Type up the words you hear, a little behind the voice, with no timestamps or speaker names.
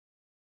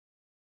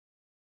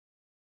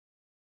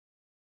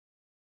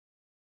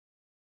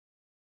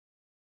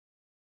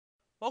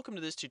Welcome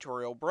to this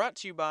tutorial brought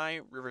to you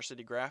by River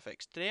City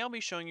Graphics. Today I'll be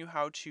showing you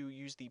how to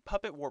use the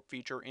Puppet Warp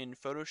feature in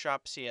Photoshop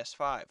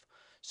CS5.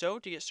 So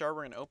to get started,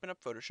 we're going to open up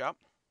Photoshop.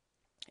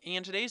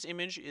 And today's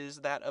image is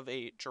that of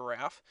a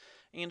giraffe.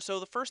 And so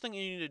the first thing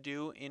you need to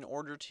do in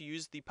order to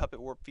use the Puppet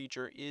Warp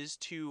feature is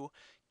to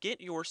get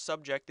your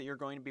subject that you're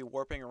going to be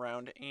warping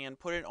around and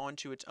put it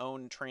onto its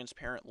own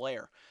transparent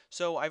layer.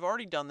 So I've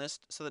already done this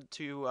so that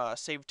to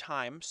save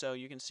time. So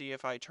you can see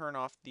if I turn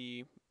off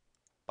the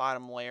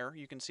bottom layer,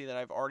 you can see that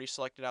I've already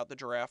selected out the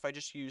giraffe. I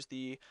just used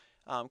the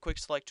quick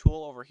select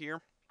tool over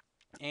here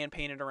and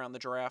painted around the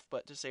giraffe,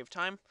 but to save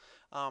time,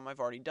 I've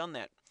already done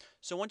that.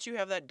 So once you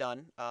have that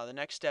done, the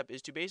next step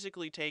is to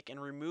basically take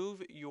and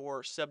remove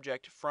your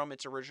subject from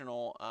its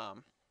original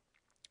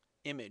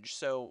image.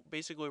 So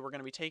basically we're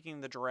going to be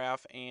taking the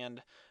giraffe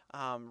and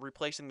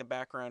replacing the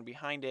background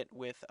behind it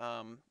with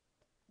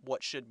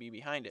what should be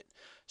behind it.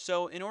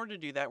 So in order to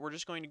do that, we're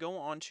just going to go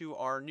onto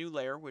our new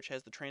layer, which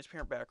has the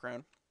transparent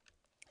background,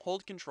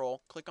 hold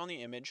Control, click on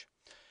the image,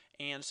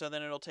 and so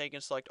then it'll take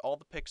and select all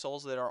the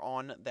pixels that are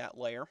on that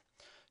layer.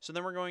 So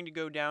then we're going to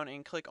go down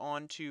and click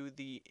on to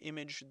the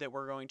image that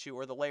we're going to,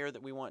 or the layer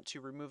that we want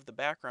to remove the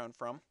background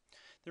from.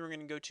 Then we're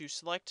going to go to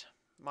Select,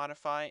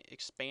 Modify,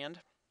 Expand,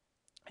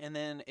 and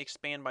then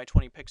expand by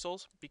 20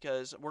 pixels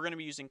because we're going to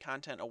be using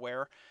content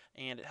aware,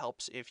 and it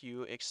helps if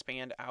you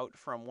expand out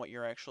from what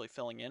you're actually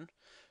filling in.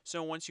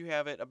 So once you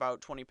have it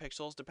about 20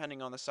 pixels,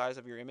 depending on the size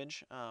of your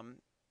image,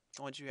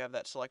 once you have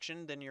that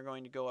selection, then you're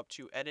going to go up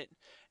to Edit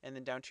and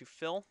then down to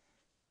Fill,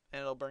 and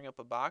it'll bring up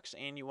a box,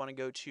 and you want to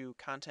go to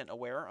Content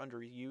Aware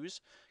under Use.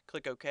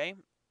 Click OK,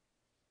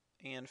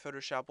 and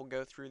Photoshop will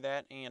go through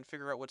that and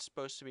figure out what's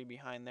supposed to be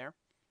behind there.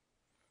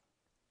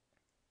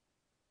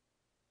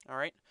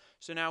 Alright,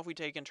 so now if we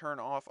take and turn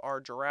off our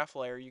giraffe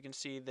layer, you can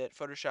see that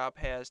Photoshop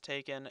has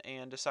taken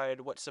and decided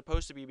what's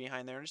supposed to be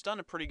behind there, and it's done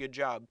a pretty good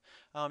job.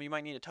 You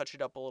might need to touch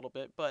it up a little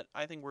bit, but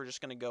I think we're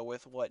just going to go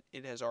with what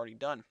it has already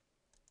done.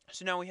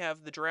 So now we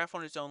have the giraffe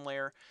on its own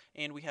layer,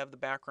 and we have the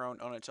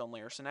background on its own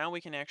layer. So now we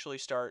can actually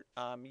start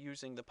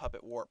using the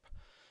Puppet Warp.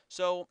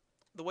 So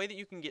the way that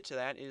you can get to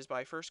that is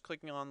by first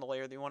clicking on the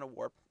layer that you want to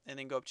warp, and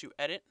then go up to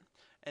Edit,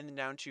 and then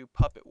down to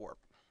Puppet Warp.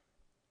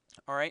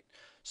 Alright,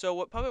 so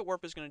what Puppet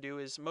Warp is going to do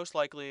is most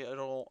likely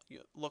it'll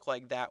look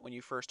like that when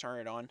you first turn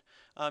it on.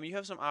 You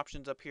have some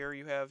options up here.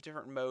 You have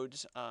different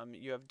modes.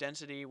 You have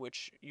density,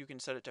 which you can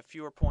set it to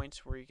fewer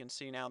points, where you can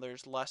see now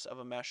there's less of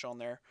a mesh on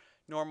there.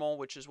 Normal,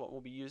 which is what we'll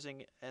be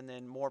using, and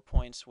then more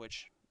points,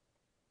 which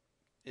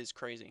is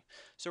crazy.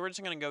 So we're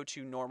just going to go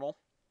to normal,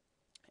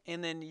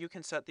 and then you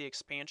can set the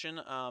expansion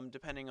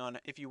depending on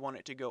if you want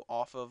it to go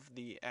off of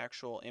the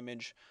actual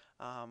image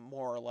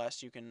more or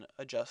less. You can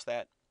adjust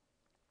that.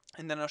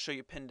 And then I'll show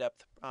you pin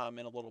depth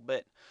in a little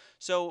bit.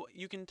 So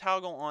you can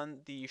toggle on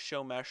the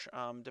show mesh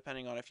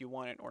depending on if you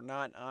want it or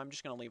not. I'm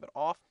just going to leave it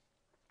off.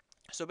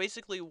 So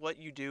basically what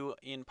you do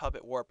in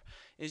Puppet Warp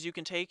is you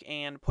can take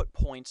and put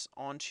points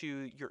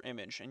onto your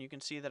image. And you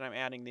can see that I'm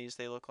adding these.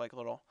 They look like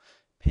little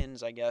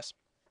pins, I guess.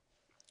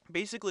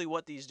 Basically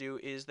what these do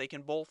is they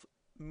can both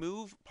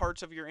move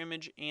parts of your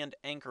image and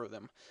anchor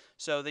them.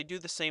 So they do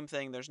the same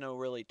thing. There's no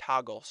really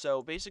toggle.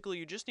 So basically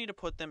you just need to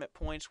put them at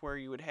points where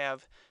you would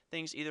have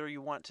things either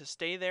you want to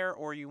stay there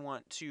or you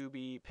want to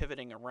be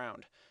pivoting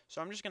around.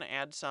 So I'm just going to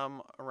add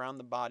some around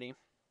the body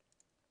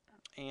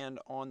and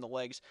on the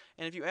legs.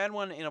 And if you add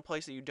one in a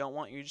place that you don't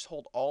want, you just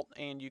hold Alt,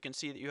 and you can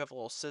see that you have a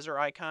little scissor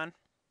icon,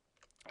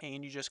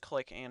 and you just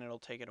click and it'll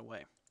take it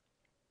away.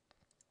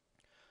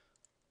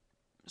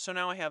 So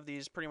now I have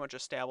these pretty much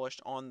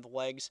established on the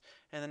legs,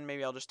 and then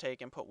maybe I'll just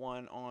take and put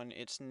one on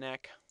its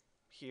neck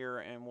here,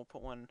 and we'll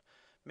put one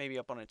maybe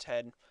up on its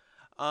head.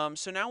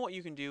 So now what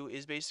you can do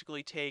is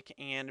basically take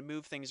and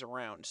move things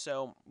around.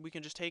 So we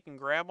can just take and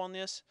grab on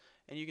this,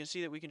 and you can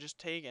see that we can just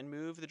take and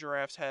move the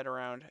giraffe's head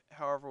around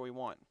however we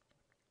want.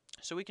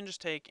 So we can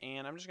just take,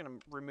 and I'm just going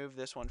to remove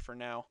this one for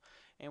now,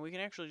 and we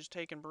can actually just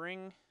take and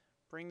bring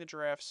the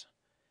giraffe's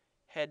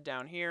head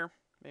down here,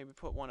 maybe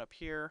put one up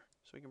here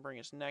so we can bring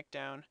its neck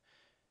down.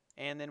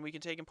 And then we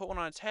can take and put one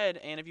on its head,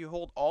 and if you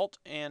hold Alt,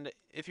 and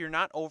if you're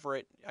not over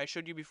it, I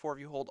showed you before, if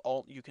you hold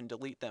Alt, you can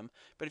delete them.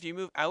 But if you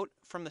move out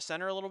from the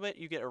center a little bit,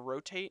 you get a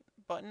rotate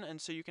button, and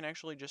so you can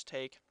actually just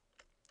take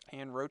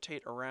and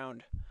rotate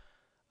around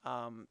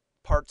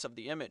parts of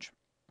the image.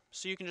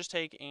 So you can just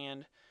take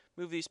and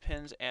move these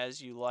pins as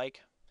you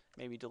like,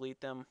 maybe delete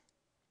them,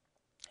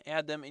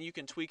 add them, and you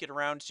can tweak it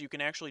around so you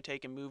can actually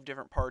take and move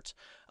different parts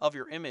of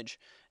your image.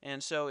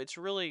 And so it's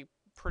really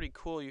pretty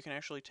cool. You can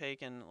actually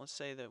take and, let's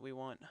say that we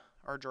want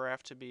our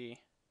giraffe to be,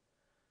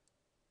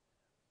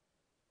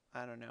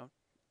 I don't know,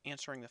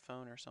 answering the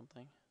phone or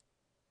something.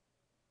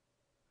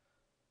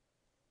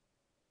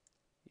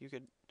 You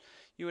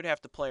would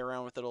have to play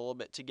around with it a little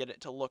bit to get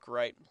it to look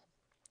right.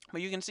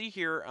 But you can see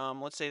here,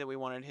 let's say that we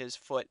wanted his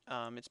foot,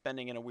 it's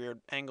bending in a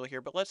weird angle here,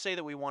 but let's say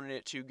that we wanted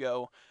it to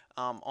go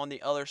on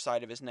the other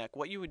side of his neck.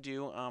 What you would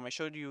do, I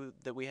showed you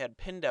that we had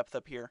pin depth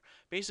up here.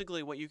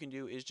 Basically what you can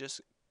do is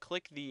just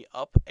click the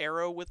up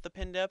arrow with the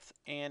pin depth,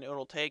 and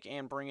it'll take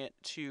and bring it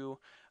to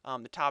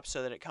the top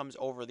so that it comes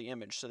over the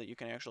image so that you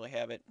can actually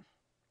have it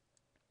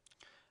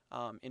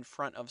in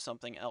front of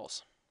something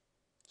else.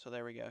 So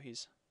there we go.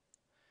 He's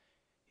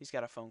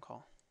got a phone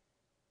call.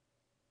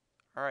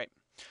 All right.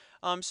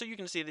 So you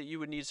can see that you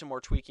would need some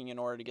more tweaking in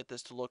order to get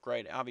this to look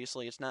right.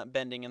 Obviously, it's not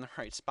bending in the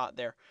right spot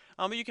there.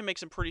 But you can make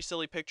some pretty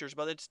silly pictures,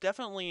 but it's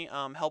definitely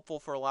helpful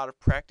for a lot of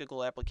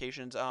practical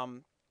applications.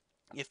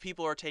 If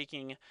people are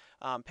taking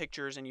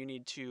pictures and you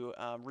need to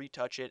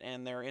retouch it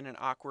and they're in an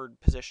awkward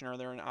position or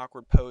they're in an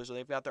awkward pose or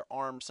they've got their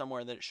arm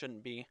somewhere that it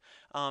shouldn't be,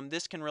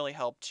 this can really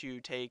help to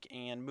take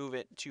and move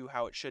it to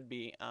how it should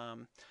be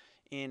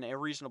in a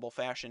reasonable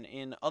fashion.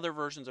 In other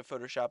versions of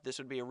Photoshop, this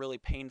would be a really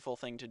painful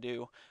thing to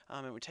do.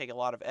 It would take a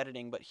lot of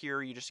editing, but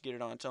here you just get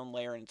it on its own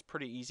layer and it's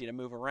pretty easy to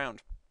move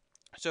around.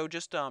 So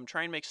just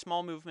try and make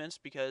small movements,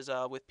 because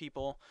with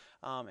people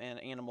and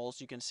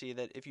animals, you can see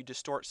that if you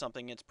distort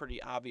something, it's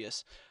pretty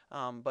obvious.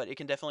 But it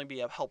can definitely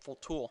be a helpful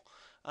tool.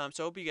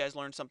 So I hope you guys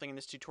learned something in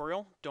this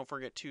tutorial. Don't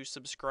forget to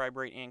subscribe,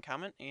 rate, and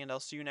comment, and I'll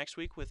see you next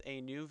week with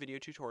a new video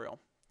tutorial.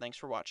 Thanks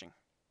for watching.